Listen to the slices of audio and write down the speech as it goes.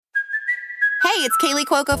Hey, it's Kaylee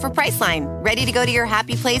Cuoco for Priceline. Ready to go to your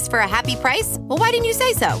happy place for a happy price? Well, why didn't you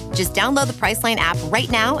say so? Just download the Priceline app right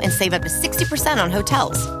now and save up to 60% on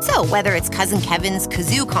hotels. So whether it's Cousin Kevin's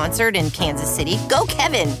Kazoo Concert in Kansas City, go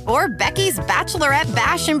Kevin, or Becky's Bachelorette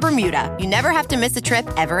Bash in Bermuda, you never have to miss a trip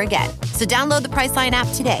ever again. So download the Priceline app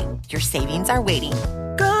today. Your savings are waiting.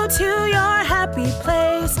 Go to your happy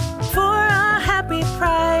place for a happy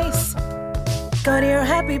price. Go to your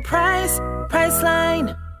happy price,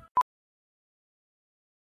 Priceline.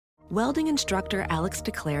 Welding instructor Alex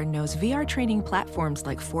DeClaire knows VR training platforms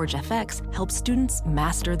like Forge FX help students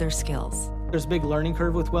master their skills. There's a big learning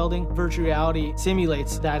curve with welding. Virtual reality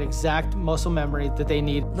simulates that exact muscle memory that they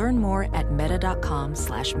need. Learn more at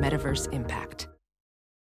meta.com/metaverseimpact.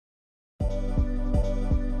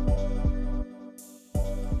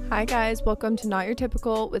 Hi guys, welcome to Not Your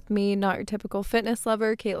Typical with me, Not Your Typical fitness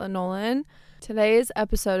lover, Caitlin Nolan. Today's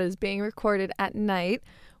episode is being recorded at night,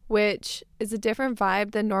 which is a different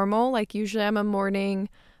vibe than normal. Like usually I'm a morning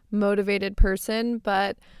motivated person,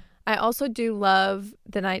 but I also do love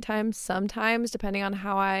the nighttime sometimes depending on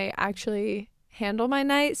how I actually handle my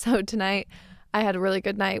night. So tonight I had a really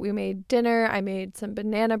good night. We made dinner. I made some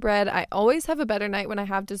banana bread. I always have a better night when I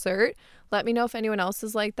have dessert. Let me know if anyone else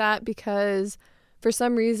is like that, because for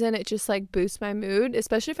some reason it just like boosts my mood,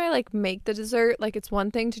 especially if I like make the dessert. Like it's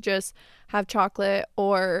one thing to just have chocolate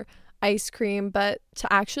or ice cream, but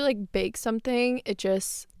to actually like bake something, it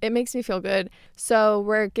makes me feel good. So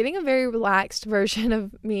we're getting a very relaxed version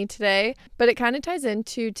of me today, but it kind of ties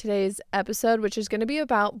into today's episode, which is going to be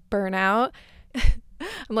about burnout.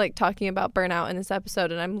 I'm like talking about burnout in this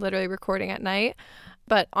episode and I'm literally recording at night.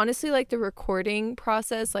 But honestly, like the recording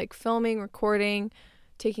process, like filming, recording,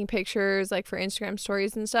 taking pictures like for Instagram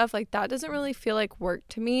stories and stuff, like that doesn't really feel like work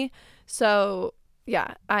to me. So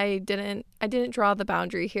yeah, I didn't draw the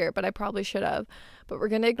boundary here, but I probably should have. But we're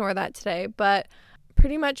going to ignore that today. But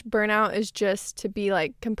pretty much burnout is just to be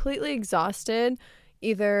like completely exhausted.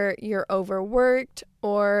 Either you're overworked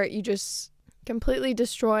or you just completely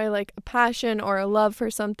destroy like a passion or a love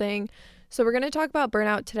for something. So we're going to talk about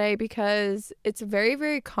burnout today because it's very,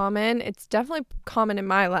 very common. It's definitely common in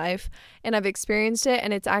my life and I've experienced it.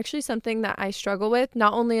 And it's actually something that I struggle with,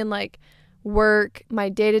 not only in like work, my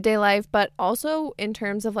day-to-day life, but also in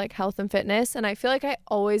terms of like health and fitness. And I feel like I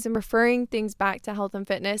always am referring things back to health and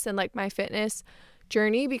fitness and like my fitness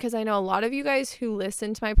journey, because I know a lot of you guys who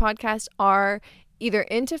listen to my podcast are either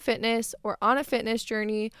into fitness or on a fitness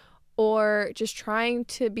journey or just trying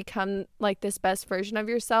to become like this best version of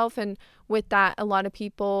yourself. And with that, a lot of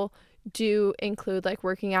people do include like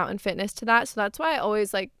working out and fitness to that. So that's why I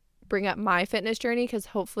always like bring up my fitness journey, because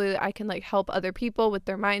hopefully I can like help other people with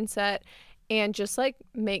their mindset and just like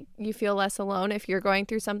make you feel less alone if you're going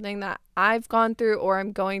through something that I've gone through or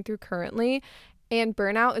I'm going through currently. And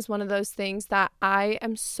burnout is one of those things that I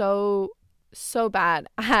am so bad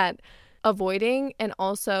at avoiding and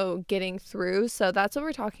also getting through. So that's what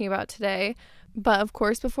we're talking about today. But of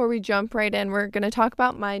course, before we jump right in, we're going to talk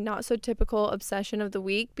about my not so typical obsession of the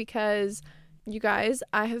week, because you guys,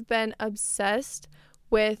 I have been obsessed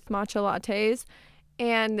with matcha lattes,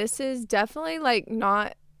 and this is definitely like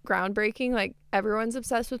not groundbreaking. Like everyone's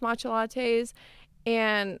obsessed with matcha lattes,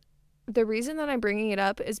 and the reason that I'm bringing it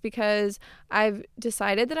up is because I've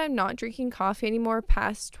decided that I'm not drinking coffee anymore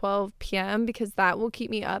past 12 p.m. because that will keep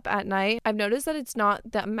me up at night. I've noticed that it's not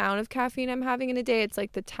the amount of caffeine I'm having in a day, it's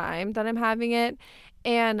like the time that I'm having it.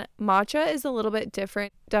 And matcha is a little bit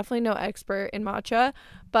different. Definitely no expert in matcha,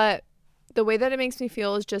 but the way that it makes me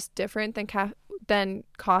feel is just different than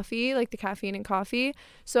coffee, like the caffeine in coffee.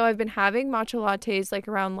 So I've been having matcha lattes like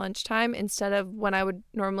around lunchtime instead of when I would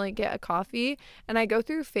normally get a coffee. And I go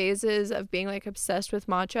through phases of being like obsessed with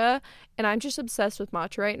matcha, and I'm just obsessed with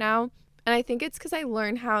matcha right now. And I think it's because I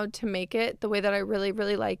learned how to make it the way that I really,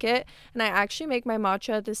 really like it. And I actually make my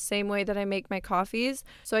matcha the same way that I make my coffees.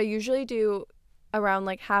 So I usually do around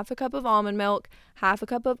like half a cup of almond milk, half a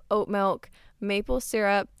cup of oat milk, maple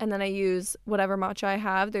syrup, and then I use whatever matcha I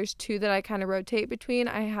have. There's two that I kind of rotate between.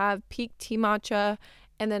 I have Peak Tea Matcha,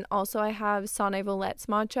 and then also I have Saune Violette's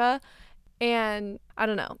matcha. And I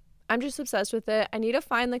don't know, I'm just obsessed with it. I need to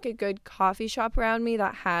find like a good coffee shop around me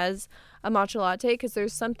that has a matcha latte, because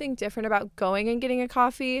there's something different about going and getting a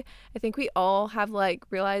coffee. I think we all have like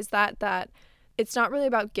realized that it's not really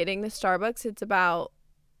about getting the Starbucks, it's about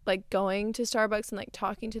like going to Starbucks and like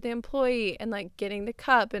talking to the employee and like getting the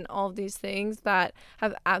cup and all of these things that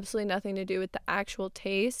have absolutely nothing to do with the actual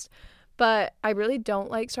taste. But I really don't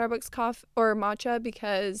like Starbucks coffee or matcha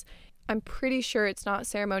because I'm pretty sure it's not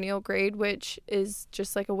ceremonial grade, which is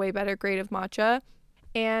just like a way better grade of matcha.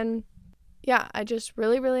 And yeah, I just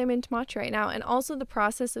really, really am into matcha right now. And also the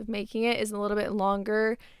process of making it is a little bit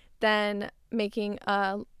longer than making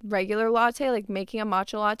a regular latte. Like making a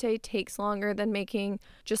matcha latte takes longer than making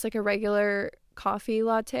just like a regular coffee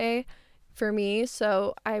latte for me.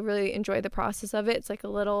 So I really enjoy the process of it. It's like a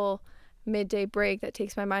little midday break that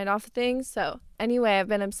takes my mind off of things. So anyway, I've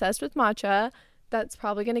been obsessed with matcha. That's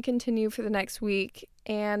probably going to continue for the next week.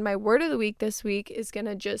 And my word of the week this week is going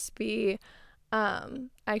to just be I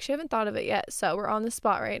actually haven't thought of it yet, so we're on the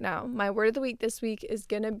spot right now. My word of the week this week is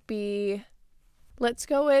gonna be, let's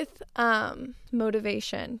go with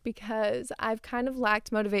motivation, because I've kind of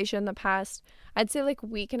lacked motivation in the past, I'd say like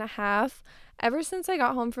week and a half. Ever since I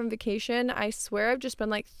got home from vacation, I swear I've just been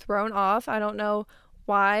like thrown off. I don't know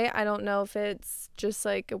why. I don't know if it's just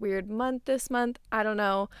like a weird month this month. I don't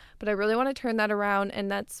know, but I really want to turn that around, and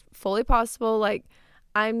that's fully possible. Like,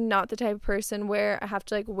 I'm not the type of person where I have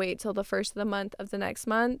to like wait till the first of the month of the next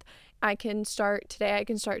month. I can start today, I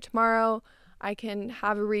can start tomorrow, I can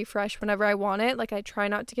have a refresh whenever I want it. Like, I try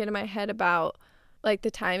not to get in my head about like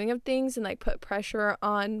the timing of things and like put pressure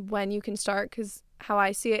on when you can start, because how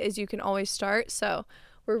I see it is you can always start. So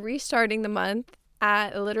we're restarting the month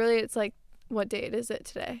at literally, it's like, what date is it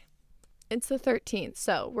today? It's the 13th.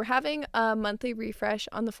 So we're having a monthly refresh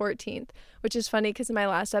on the 14th, which is funny because in my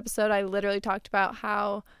last episode, I literally talked about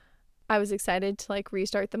how I was excited to like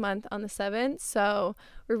restart the month on the 7th. So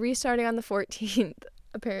we're restarting on the 14th,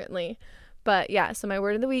 apparently. But yeah, so my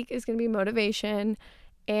word of the week is going to be motivation.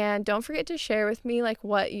 And don't forget to share with me like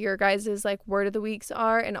what your guys' like word of the weeks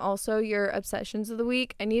are, and also your obsessions of the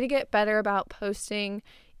week. I need to get better about posting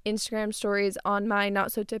Instagram stories on my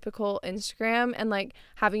Not So Typical Instagram and like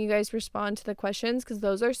having you guys respond to the questions, because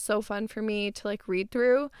those are so fun for me to like read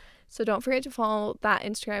through. So don't forget to follow that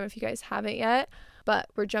Instagram if you guys haven't yet. But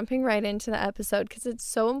we're jumping right into the episode because it's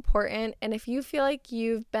so important. And if you feel like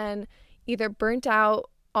you've been either burnt out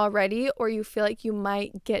already or you feel like you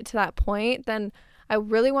might get to that point, then I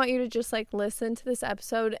really want you to just like listen to this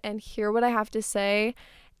episode and hear what I have to say,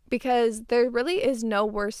 because there really is no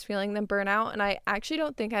worse feeling than burnout. And I actually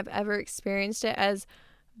don't think I've ever experienced it as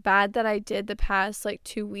bad that I did the past like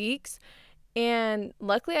 2 weeks. And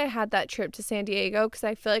luckily I had that trip to San Diego, because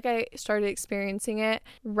I feel like I started experiencing it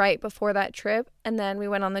right before that trip. And then we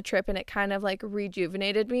went on the trip and it kind of like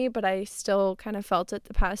rejuvenated me, but I still kind of felt it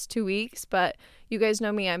the past 2 weeks. But you guys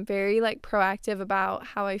know me, I'm very like proactive about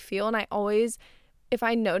how I feel. And I always, if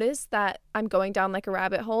I notice that I'm going down like a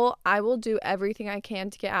rabbit hole, I will do everything I can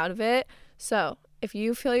to get out of it. So if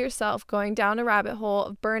you feel yourself going down a rabbit hole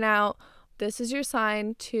of burnout, this is your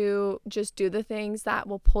sign to just do the things that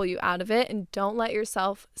will pull you out of it, and don't let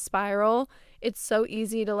yourself spiral. It's so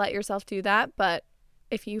easy to let yourself do that, but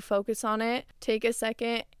if you focus on it, take a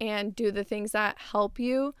second and do the things that help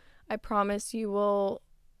you, I promise you will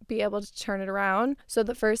be able to turn it around. So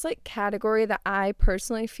the first like category that I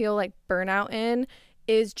personally feel like burnout in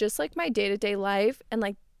is just like my day-to-day life and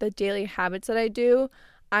like the daily habits that I do.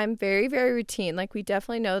 I'm very, very routine. Like, we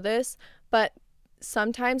definitely know this, but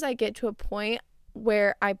sometimes I get to a point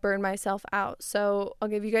where I burn myself out. So I'll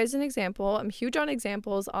give you guys an example. I'm huge on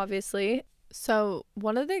examples, obviously. So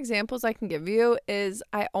one of the examples I can give you is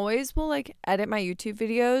I always will like edit my YouTube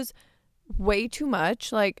videos way too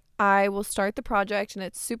much. Like, I will start the project and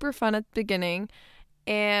it's super fun at the beginning,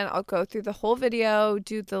 and I'll go through the whole video,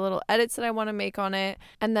 do the little edits that I want to make on it,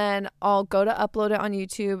 and then I'll go to upload it on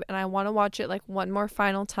YouTube and I want to watch it like one more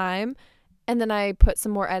final time, and then I put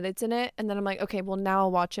some more edits in it, and then I'm like, okay, well now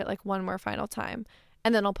I'll watch it like one more final time,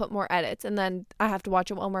 and then I'll put more edits, and then I have to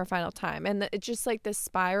watch it one more final time, and it's just like this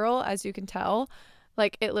spiral, as you can tell.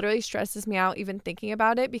 Like, it literally stresses me out even thinking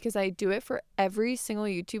about it, because I do it for every single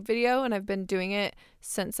YouTube video, and I've been doing it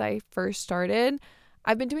since I first started.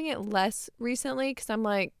 I've been doing it less recently because I'm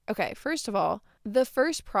like, okay, first of all, the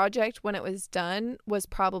first project when it was done was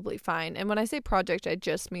probably fine. And when I say project, I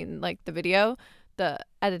just mean like the video. The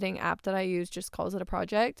editing app that I use just calls it a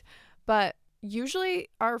project. But usually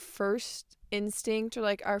our first instinct or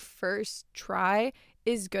like our first try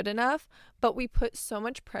is good enough, but we put so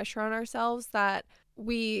much pressure on ourselves that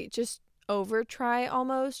we just over try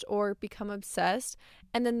almost, or become obsessed,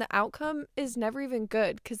 and then the outcome is never even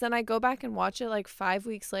good, because then I go back and watch it like 5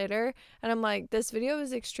 weeks later and I'm like, this video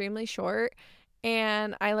is extremely short,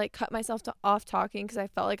 and I like cut myself off talking because I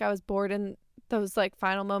felt like I was bored in those like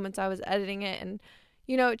final moments I was editing it, and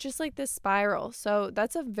you know, it's just like this spiral. So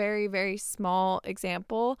that's a very, very small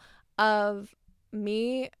example of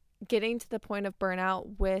me getting to the point of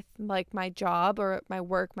burnout with like my job or my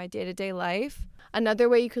work, my day-to-day life. Another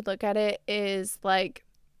way you could look at it is like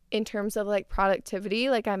in terms of like productivity.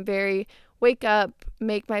 Like, I'm very wake up,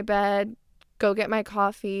 make my bed, go get my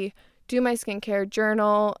coffee, do my skincare,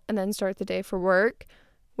 journal, and then start the day for work,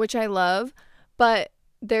 which I love. But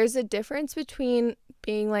there's a difference between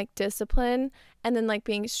being like disciplined and then like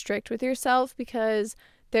being strict with yourself, because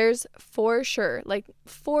there's for sure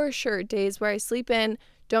days where I sleep in,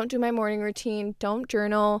 don't do my morning routine, don't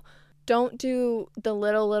journal, don't do the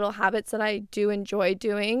little habits that I do enjoy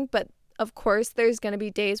doing. But of course, there's going to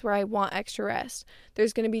be days where I want extra rest.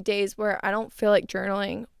 There's going to be days where I don't feel like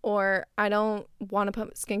journaling, or I don't want to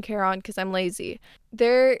put skincare on because I'm lazy.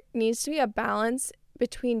 There needs to be a balance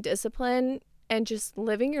between discipline and just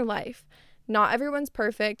living your life. Not everyone's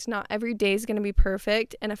perfect. Not every day is going to be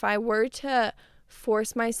perfect. And if I were to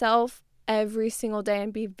force myself every single day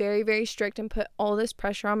and be very, very strict and put all this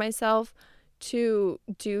pressure on myself to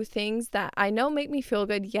do things that I know make me feel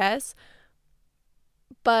good, yes,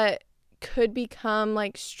 but could become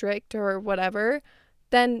like strict or whatever,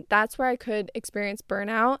 then that's where I could experience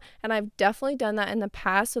burnout. And I've definitely done that in the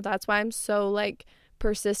past. So that's why I'm so like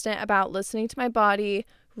persistent about listening to my body,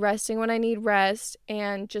 resting when I need rest,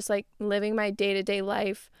 and just like living my day-to-day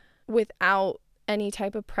life without any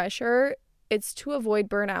type of pressure. It's to avoid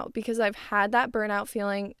burnout, because I've had that burnout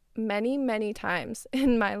feeling many, many times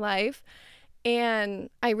in my life.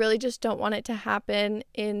 And I really just don't want it to happen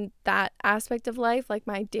in that aspect of life, like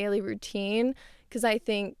my daily routine, because I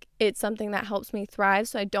think it's something that helps me thrive.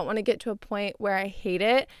 So I don't want to get to a point where I hate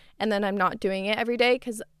it and then I'm not doing it every day,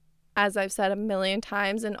 because as I've said a million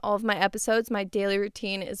times in all of my episodes, my daily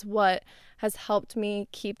routine is what has helped me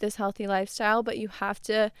keep this healthy lifestyle. But you have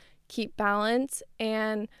to keep balance,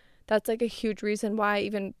 and that's like a huge reason why I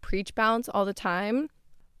even preach balance all the time.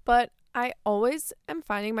 But I always am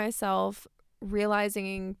finding myself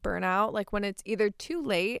realizing burnout, like when it's either too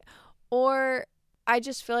late or I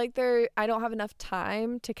just feel like I don't have enough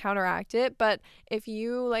time to counteract it. But if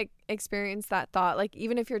you like experience that thought, like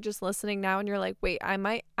even if you're just listening now and you're like, wait, I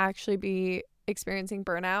might actually be experiencing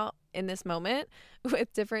burnout in this moment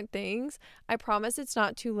with different things, I promise it's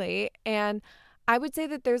not too late. And I would say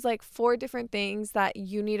that there's like 4 different things that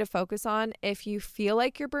you need to focus on if you feel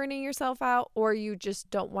like you're burning yourself out or you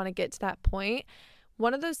just don't want to get to that point.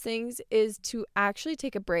 One of those things is to actually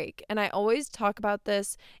take a break. And I always talk about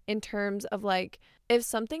this in terms of like, if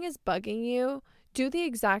something is bugging you, do the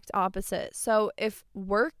exact opposite. So if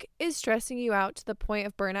work is stressing you out to the point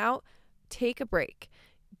of burnout, take a break.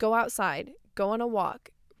 Go outside, go on a walk,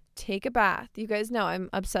 take a bath. You guys know I'm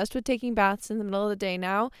obsessed with taking baths in the middle of the day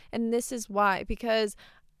now. And this is why, because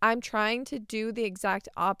I'm trying to do the exact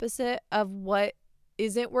opposite of what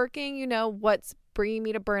isn't working, you know, what's bringing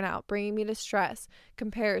me to burnout, bringing me to stress,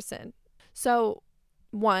 comparison. So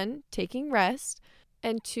 1, taking rest,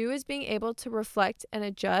 and 2 is being able to reflect and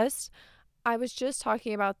adjust. I was just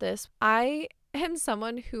talking about this. I am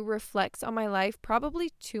someone who reflects on my life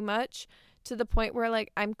probably too much, to the point where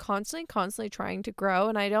like I'm constantly trying to grow.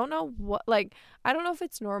 And I don't know if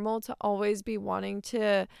it's normal to always be wanting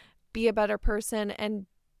to be a better person and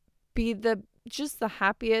be the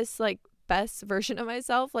happiest, like best version of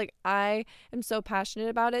myself. Like I am so passionate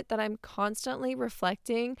about it that I'm constantly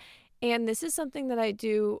reflecting. And this is something that I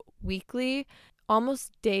do weekly,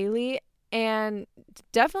 almost daily, and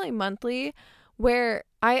definitely monthly, where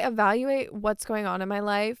I evaluate what's going on in my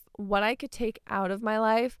life, what I could take out of my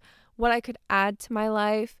life, what I could add to my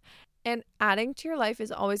life. And adding to your life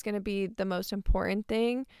is always going to be the most important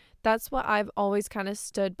thing. That's what I've always kind of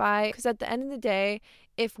stood by, because at the end of the day,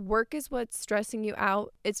 if work is what's stressing you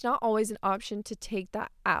out, it's not always an option to take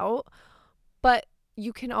that out, but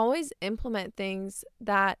you can always implement things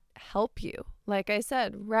that help you. Like I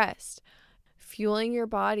said, rest, fueling your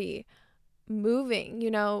body, moving. You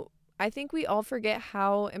know, I think we all forget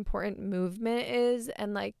how important movement is,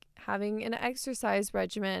 and like having an exercise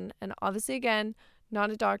regimen. And obviously, again,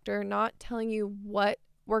 not a doctor, not telling you what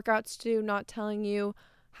workouts to do, not telling you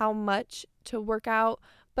how much to work out,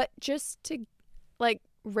 but just to like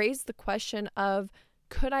raise the question of,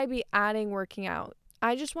 could I be adding working out?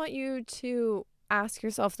 I just want you to ask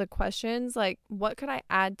yourself the questions like, what could I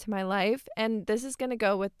add to my life? And this is going to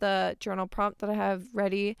go with the journal prompt that I have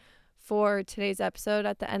ready for today's episode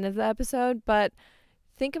at the end of the episode. But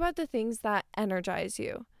think about the things that energize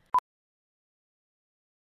you.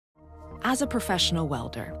 As a professional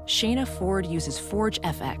welder, Shayna Ford uses Forge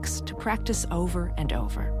FX to practice over and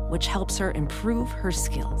over, which helps her improve her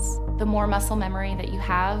skills. The more muscle memory that you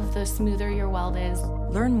have, the smoother your weld is.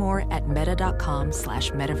 Learn more at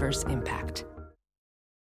meta.com/metaverseimpact.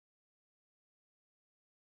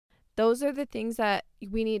 Those are the things that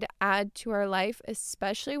we need to add to our life,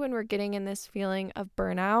 especially when we're getting in this feeling of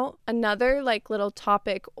burnout. Another like little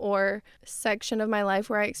topic or section of my life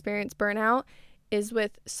where I experience burnout is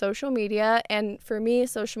with social media. And for me,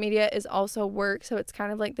 social media is also work. So it's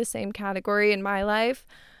kind of like the same category in my life.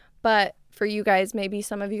 But for you guys, maybe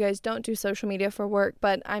some of you guys don't do social media for work,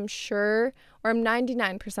 but I'm sure, or I'm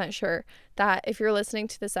 99% sure that if you're listening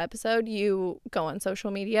to this episode, you go on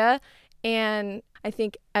social media. And I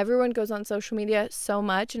think everyone goes on social media so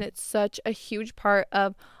much, and it's such a huge part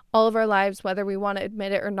of all of our lives, whether we want to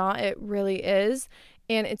admit it or not. It really is.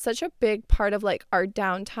 And it's such a big part of like our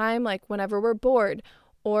downtime, like whenever we're bored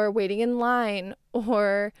or waiting in line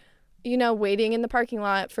or, you know, waiting in the parking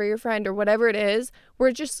lot for your friend or whatever it is.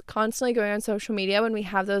 We're just constantly going on social media when we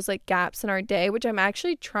have those like gaps in our day, which I'm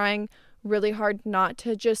actually trying really hard not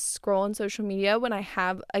to just scroll on social media when I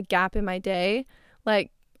have a gap in my day.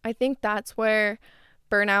 Like, I think that's where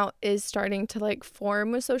burnout is starting to like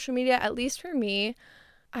form with social media, at least for me.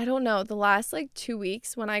 I don't know, the last like 2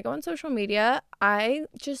 weeks when I go on social media, I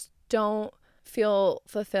just don't feel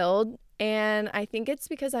fulfilled. And I think it's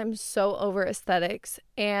because I'm so over aesthetics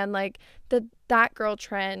and like that girl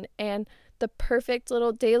trend and the perfect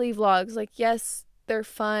little daily vlogs. Like, yes, they're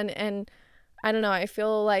fun. And I don't know, I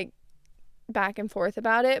feel like back and forth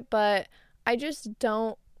about it, but I just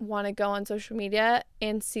don't want to go on social media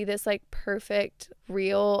and see this like perfect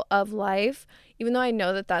reel of life, even though I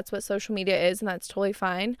know that that's what social media is and that's totally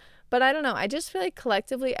fine. But I don't know, I just feel like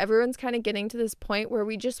collectively everyone's kind of getting to this point where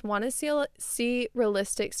we just want to see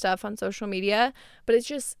realistic stuff on social media, but it's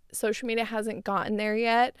just social media hasn't gotten there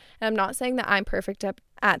yet. And I'm not saying that I'm perfect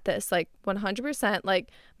at this, like 100%. Like,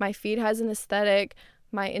 my feed has an aesthetic,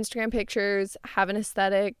 my Instagram pictures have an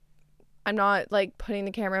aesthetic. I'm not like putting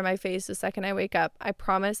the camera in my face the second I wake up. I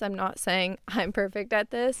promise I'm not saying I'm perfect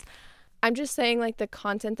at this. I'm just saying like the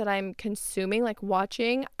content that I'm consuming, like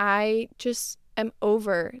watching, I just am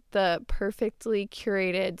over the perfectly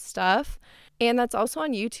curated stuff. And that's also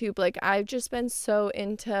on YouTube. Like, I've just been so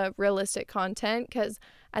into realistic content because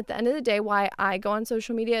at the end of the day, why I go on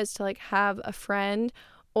social media is to like have a friend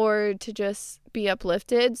or to just be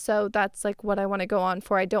uplifted. So that's like what I want to go on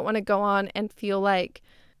for. I don't want to go on and feel like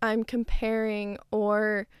I'm comparing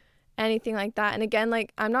or anything like that. And again,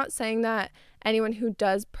 like, I'm not saying that anyone who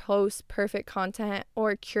does post perfect content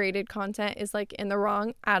or curated content is like in the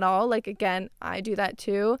wrong at all. Like, again, I do that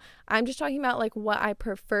too. I'm just talking about like what I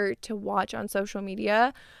prefer to watch on social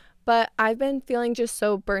media. But I've been feeling just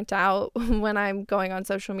so burnt out when I'm going on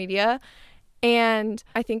social media. And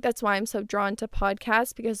I think that's why I'm so drawn to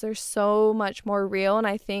podcasts, because they're so much more real. And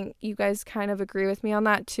I think you guys kind of agree with me on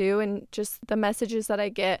that too. And just the messages that I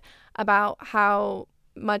get about how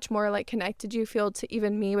much more like connected you feel to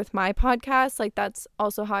even me with my podcast, like that's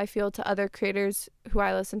also how I feel to other creators who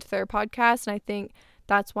I listen to their podcasts. And I think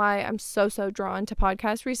that's why I'm so drawn to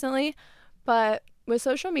podcasts recently. But with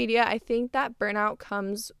social media, I think that burnout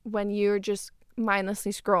comes when you're just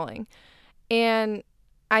mindlessly scrolling. And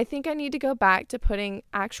I think I need to go back to putting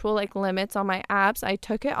actual like limits on my apps. I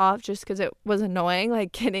took it off just because it was annoying,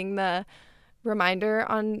 like getting the reminder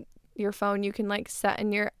on your phone. You can like set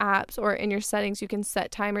in your apps or in your settings, you can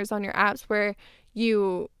set timers on your apps where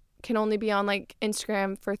you can only be on like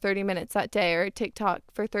Instagram for 30 minutes that day or TikTok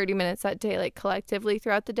for 30 minutes that day, like collectively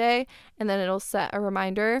throughout the day. And then it'll set a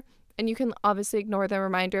reminder, and you can obviously ignore the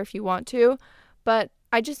reminder if you want to, but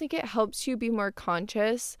I just think it helps you be more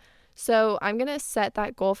conscious. So I'm going to set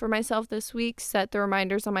that goal for myself this week, set the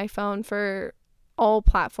reminders on my phone for all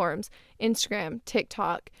platforms, Instagram,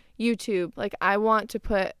 TikTok, YouTube. Like, I want to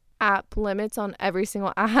put app limits on every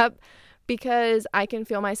single app because I can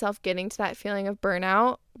feel myself getting to that feeling of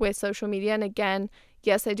burnout with social media. And again,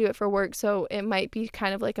 yes, I do it for work, so it might be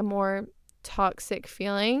kind of like a more toxic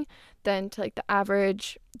feeling than to like the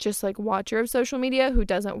average just like watcher of social media who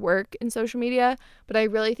doesn't work in social media. But I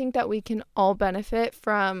really think that we can all benefit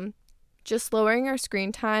from just lowering our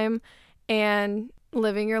screen time and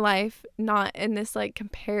living your life not in this like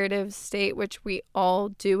comparative state, which we all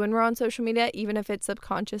do when we're on social media, even if it's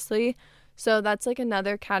subconsciously. So that's like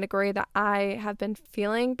another category that I have been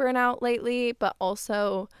feeling burnout lately, but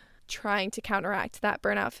also trying to counteract that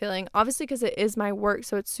burnout feeling, obviously because it is my work,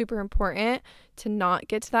 so it's super important to not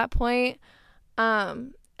get to that point.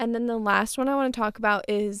 And then the last one I want to talk about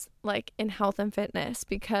is like in health and fitness,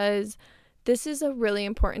 because this is a really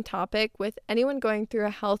important topic with anyone going through a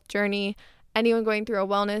health journey, anyone going through a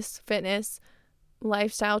wellness, fitness,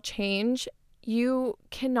 lifestyle change. You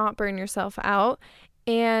cannot burn yourself out.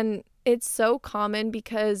 And it's so common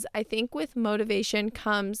because I think with motivation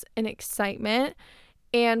comes an excitement.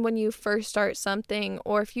 And when you first start something,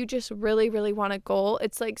 or if you just really want a goal,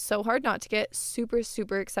 it's like so hard not to get super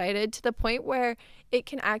excited to the point where it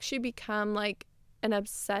can actually become like an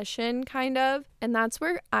obsession kind of, and that's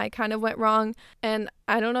where I kind of went wrong. And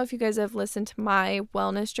I don't know if you guys have listened to my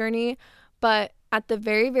wellness journey, but at the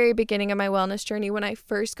very, very beginning of my wellness journey, when I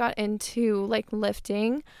first got into like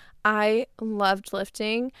lifting, I loved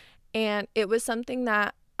lifting, and it was something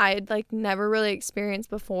that I had like never really experienced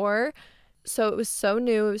before. So it was so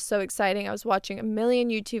new, it was so exciting. I was watching a million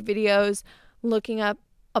YouTube videos, looking up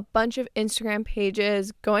a bunch of Instagram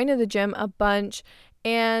pages, going to the gym a bunch,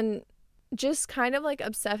 and just kind of like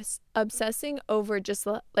obsessing over just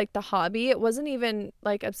like the hobby. It wasn't even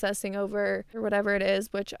like obsessing over or whatever it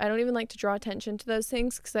is, which I don't even like to draw attention to those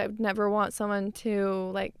things because I would never want someone to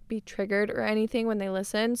like be triggered or anything when they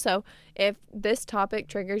listen. So if this topic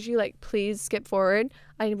triggers you, like please skip forward.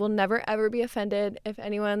 I will never ever be offended if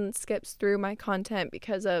anyone skips through my content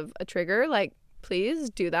because of a trigger. Like please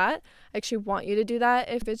do that. I actually want you to do that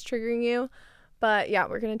if it's triggering you. But yeah,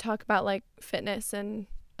 we're going to talk about like fitness and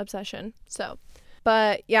obsession.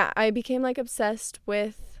 But yeah, I became like obsessed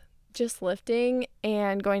with just lifting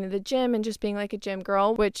and going to the gym and just being like a gym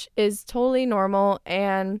girl, which is totally normal.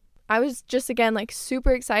 And I was just, again, like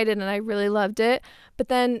super excited and I really loved it. But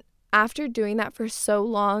then after doing that for so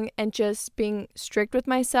long and just being strict with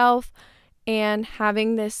myself and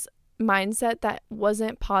having this mindset that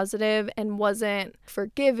wasn't positive and wasn't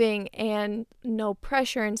forgiving and no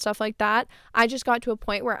pressure and stuff like that, I just got to a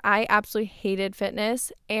point where I absolutely hated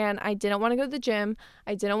fitness and I didn't want to go to the gym.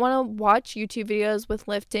 I didn't want to watch YouTube videos with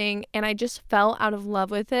lifting, and I just fell out of love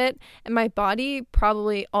with it. And my body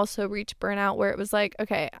probably also reached burnout where it was like,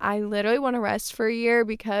 okay, I literally want to rest for a year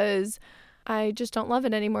because I just don't love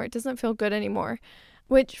it anymore. It doesn't feel good anymore.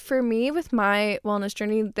 Which for me, with my wellness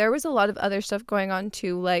journey, there was a lot of other stuff going on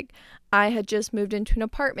too. Like I had just moved into an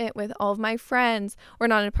apartment with all of my friends, or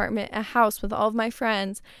not an apartment, a house with all of my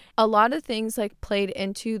friends. A lot of things like played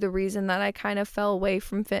into the reason that I kind of fell away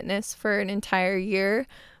from fitness for an entire year.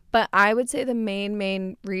 But I would say the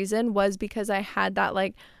main reason was because I had that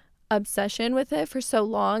like obsession with it for so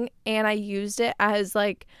long, and I used it as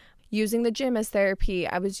like using the gym as therapy.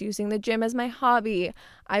 I was using the gym as my hobby.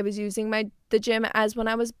 I was using the gym as when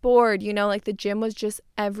I was bored, like the gym was just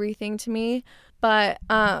everything to me. But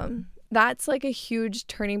that's like a huge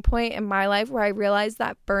turning point in my life where I realized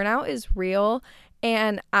that burnout is real.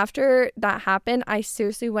 And after that happened, I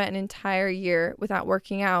seriously went an entire year without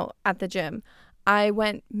working out at the gym. I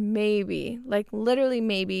went literally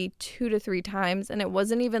maybe 2 to 3 times, and it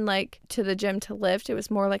wasn't even like to the gym to lift. It was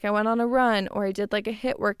more like I went on a run or I did like a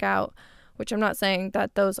HIIT workout, which I'm not saying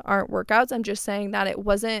that those aren't workouts. I'm just saying that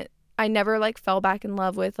I never like fell back in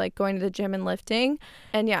love with like going to the gym and lifting.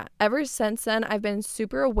 And yeah, ever since then, I've been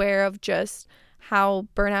super aware of just how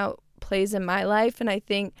burnout plays in my life. And I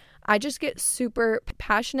think I just get super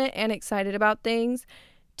passionate and excited about things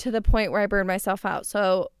to the point where I burn myself out.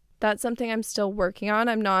 So that's something I'm still working on.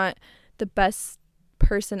 I'm not the best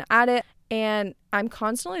person at it, and I'm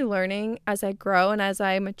constantly learning as I grow and as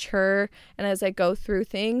I mature and as I go through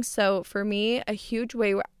things. So for me, a huge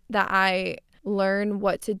way that I learn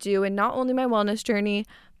what to do in not only my wellness journey,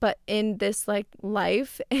 but in this like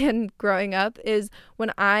life and growing up is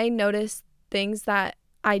when I notice things that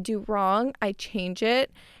I do wrong, I change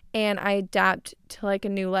it and I adapt to like a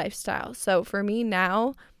new lifestyle. So for me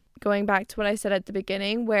now, going back to what I said at the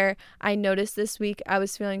beginning, where I noticed this week I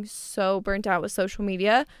was feeling so burnt out with social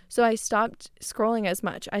media. So I stopped scrolling as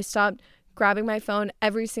much. I stopped grabbing my phone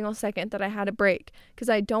every single second that I had a break because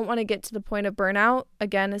I don't want to get to the point of burnout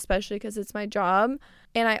again, especially because it's my job.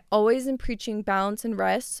 And I always am preaching balance and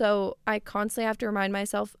rest. So I constantly have to remind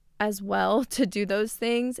myself as well to do those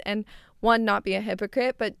things. And 1, not be a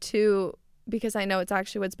hypocrite, but 2, because I know it's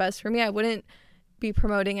actually what's best for me. I wouldn't be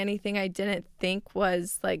promoting anything I didn't think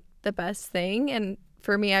was like the best thing. And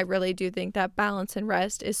for me, I really do think that balance and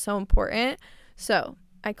rest is so important. So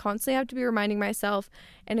I constantly have to be reminding myself.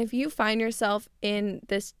 And if you find yourself in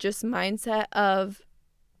this just mindset of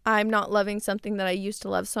I'm not loving something that I used to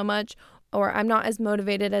love so much, or I'm not as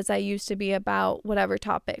motivated as I used to be about whatever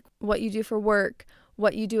topic, what you do for work,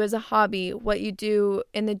 what you do as a hobby, what you do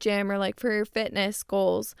in the gym or like for your fitness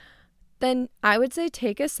goals, then I would say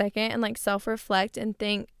take a second and like self-reflect and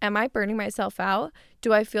think, am I burning myself out?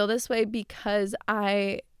 Do I feel this way because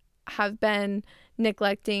I have been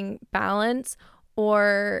neglecting balance,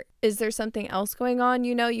 or is there something else going on?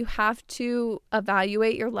 You have to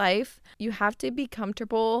evaluate your life. You have to be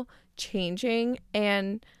comfortable changing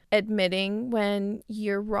and admitting when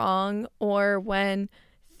you're wrong or when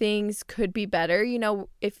things could be better.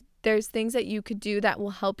 If there's things that you could do that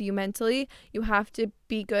will help you mentally, you have to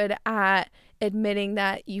be good at admitting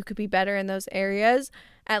that you could be better in those areas.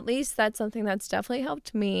 At least that's something that's definitely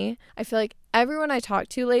helped me. I feel like everyone I talk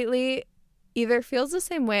to lately either feels the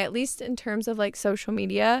same way, at least in terms of like social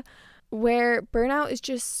media, where burnout is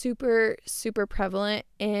just super, super prevalent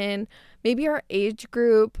in maybe our age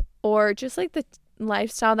group or just like the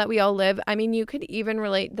lifestyle that we all live. I mean, you could even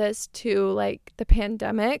relate this to like the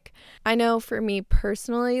pandemic. I know for me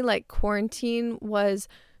personally, like quarantine was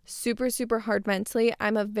super, super hard mentally.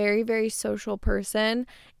 I'm a very, very social person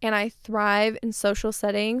and I thrive in social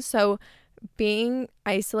settings. So being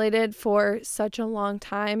isolated for such a long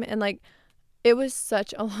time, and like it was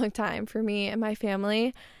such a long time for me and my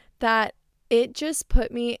family, that it just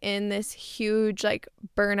put me in this huge like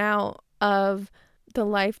burnout of the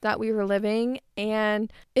life that we were living.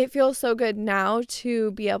 And it feels so good now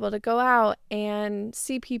to be able to go out and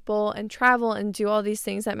see people and travel and do all these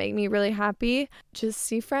things that make me really happy. Just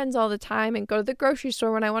see friends all the time and go to the grocery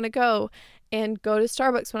store when I want to go and go to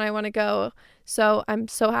Starbucks when I want to go. So I'm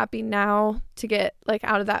so happy now to get like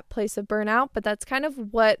out of that place of burnout. But that's kind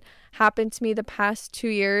of what happened to me the past 2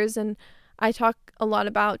 years. And I talk a lot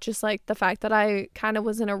about just like the fact that I kind of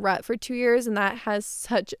was in a rut for 2 years, and that has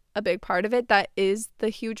such a big part of it. That is the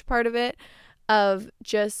huge part of it, of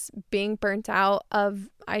just being burnt out of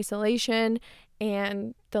isolation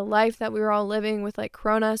and the life that we were all living with like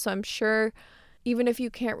Corona. So I'm sure even if you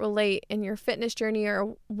can't relate in your fitness journey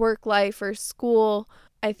or work life or school,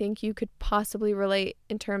 I think you could possibly relate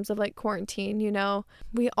in terms of like quarantine. You know,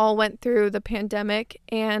 we all went through the pandemic.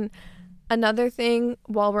 And another thing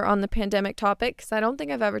while we're on the pandemic topic, because I don't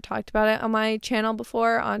think I've ever talked about it on my channel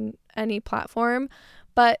before on any platform,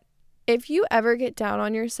 but if you ever get down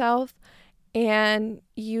on yourself and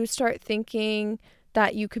you start thinking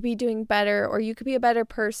that you could be doing better or you could be a better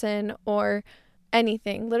person or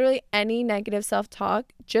anything, literally any negative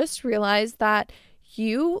self-talk, just realize that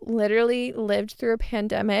you literally lived through a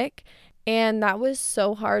pandemic, and that was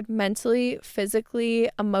so hard mentally, physically,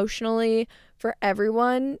 emotionally, for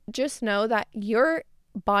everyone. Just know that your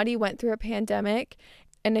body went through a pandemic.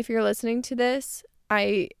 And if you're listening to this,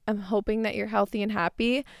 I am hoping that you're healthy and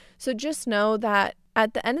happy. So just know that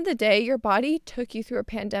at the end of the day, your body took you through a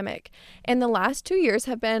pandemic. And the last 2 years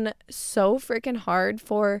have been so freaking hard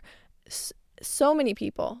for so many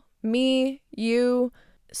people. Me, you,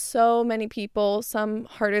 so many people, some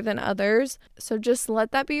harder than others. So just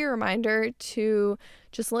let that be your reminder to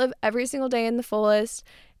just live every single day in the fullest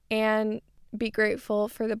and be grateful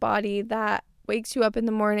for the body that wakes you up in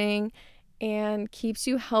the morning and keeps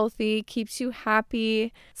you healthy, keeps you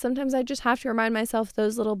happy. Sometimes I just have to remind myself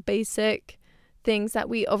those little basic things that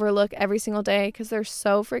we overlook every single day because they're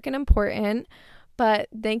so freaking important. But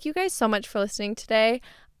thank you guys so much for listening today.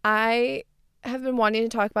 I have been wanting to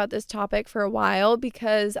talk about this topic for a while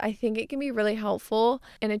because I think it can be really helpful,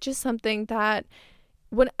 and it's just something that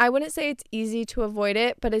I wouldn't say it's easy to avoid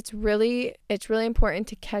it, but it's really important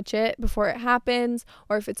to catch it before it happens,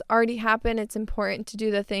 or if it's already happened, it's important to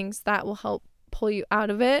do the things that will help pull you out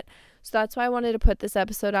of it. So that's why I wanted to put this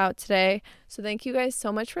episode out today. So thank you guys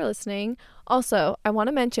so much for listening. Also, I want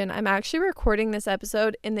to mention I'm actually recording this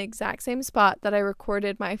episode in the exact same spot that I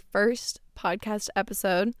recorded my first podcast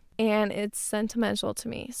episode, and it's sentimental to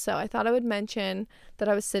me. So I thought I would mention that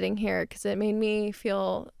I was sitting here because it made me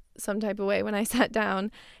feel some type of way when I sat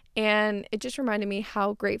down, and it just reminded me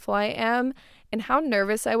how grateful I am and how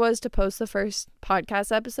nervous I was to post the first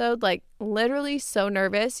podcast episode. Like literally so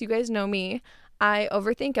nervous. You guys know me. I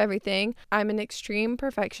overthink everything. I'm an extreme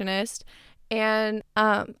perfectionist, and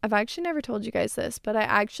I've actually never told you guys this, but I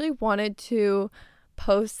actually wanted to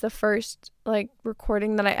post the first like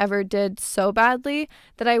recording that I ever did so badly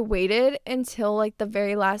that I waited until like the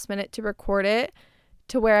very last minute to record it,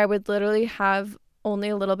 to where I would literally have only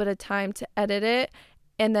a little bit of time to edit it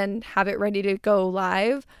and then have it ready to go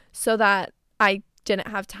live, so that I didn't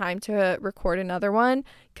have time to record another one.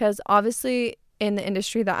 Because obviously in the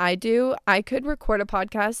industry that I do, I could record a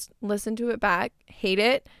podcast, listen to it back, hate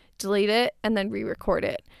it, delete it, and then re-record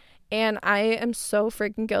it. And I am so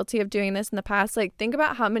freaking guilty of doing this in the past. Like, think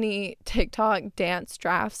about how many TikTok dance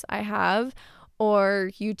drafts I have, or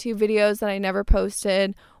YouTube videos that I never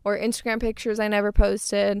posted, or Instagram pictures I never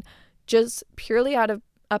posted, just purely out of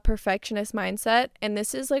a perfectionist mindset. And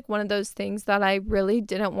this is like one of those things that I really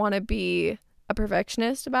didn't want to be a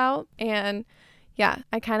perfectionist about. And yeah,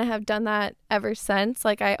 I kind of have done that ever since.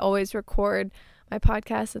 Like, I always record my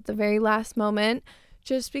podcast at the very last moment,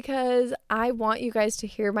 just because I want you guys to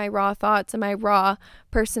hear my raw thoughts and my raw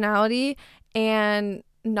personality and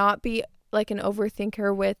not be like an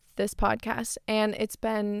overthinker with this podcast. And it's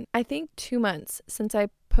been, I think, 2 months since I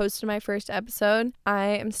posted my first episode. I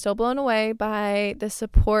am still blown away by the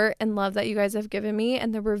support and love that you guys have given me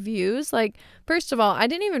and the reviews. Like, first of all, I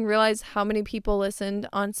didn't even realize how many people listened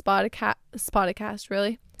on Spotify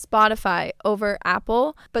over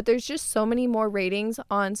Apple, but there's just so many more ratings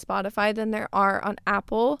on Spotify than there are on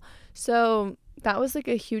Apple. So that was like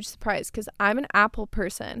a huge surprise because I'm an Apple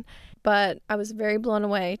person, but I was very blown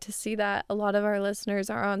away to see that a lot of our listeners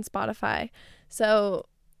are on Spotify. So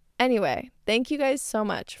anyway, thank you guys so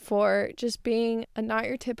much for just being a Not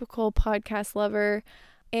Your Typical podcast lover.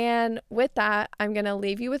 And with that, I'm going to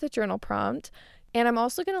leave you with a journal prompt. And I'm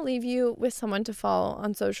also going to leave you with someone to follow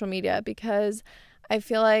on social media because I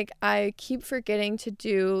feel like I keep forgetting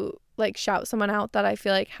to shout someone out that I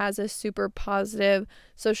feel like has a super positive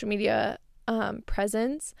social media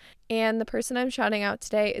presence. And the person I'm shouting out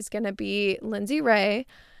today is going to be Lindsay Ray.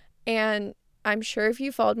 And I'm sure if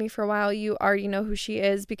you followed me for a while, you already know who she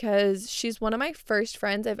is because she's one of my first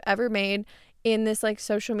friends I've ever made in this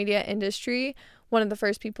social media industry. One of the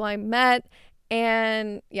first people I met.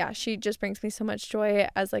 And yeah, she just brings me so much joy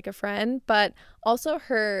as a friend, but also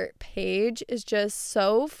her page is just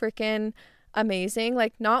so freaking amazing.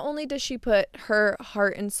 Not only does she put her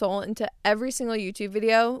heart and soul into every single YouTube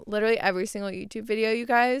video, literally every single YouTube video, you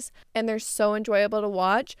guys, and they're so enjoyable to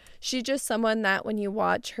watch. She's just someone that when you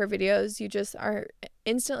watch her videos, you just are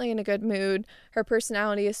instantly in a good mood. Her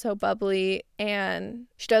personality is so bubbly, and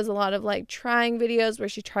she does a lot of trying videos where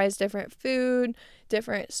she tries different food,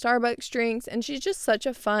 different Starbucks drinks, and she's just such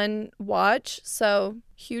a fun watch. So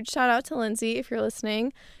huge shout out to Lindsay if you're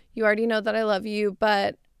listening. You already know that I love you,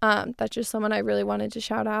 but that's just someone I really wanted to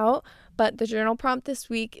shout out. But the journal prompt this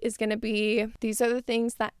week is going to be, these are the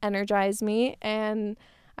things that energize me. And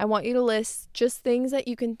I want you to list just things that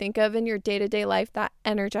you can think of in your day-to-day life that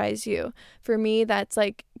energize you. For me, that's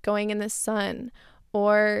going in the sun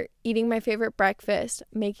or eating my favorite breakfast,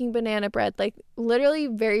 making banana bread, literally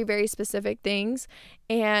very, very specific things,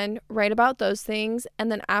 and write about those things. And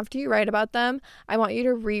then after you write about them, I want you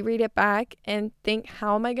to reread it back and think,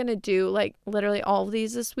 how am I going to do literally all of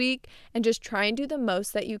these this week, and just try and do the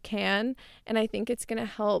most that you can. And I think it's going to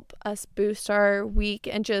help us boost our week.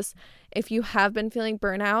 And just, if you have been feeling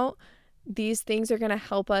burnout, these things are going to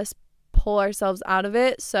help us pull ourselves out of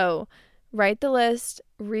it. So write the list,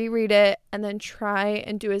 reread it, and then try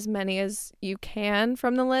and do as many as you can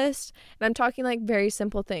from the list. And I'm talking very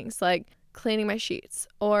simple things like cleaning my sheets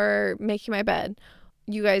or making my bed.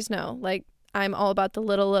 You guys know, I'm all about the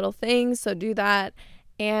little things, so do that.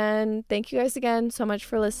 And thank you guys again so much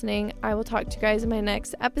for listening. I will talk to you guys in my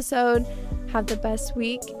next episode. Have the best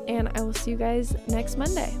week, and I will see you guys next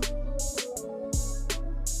Monday.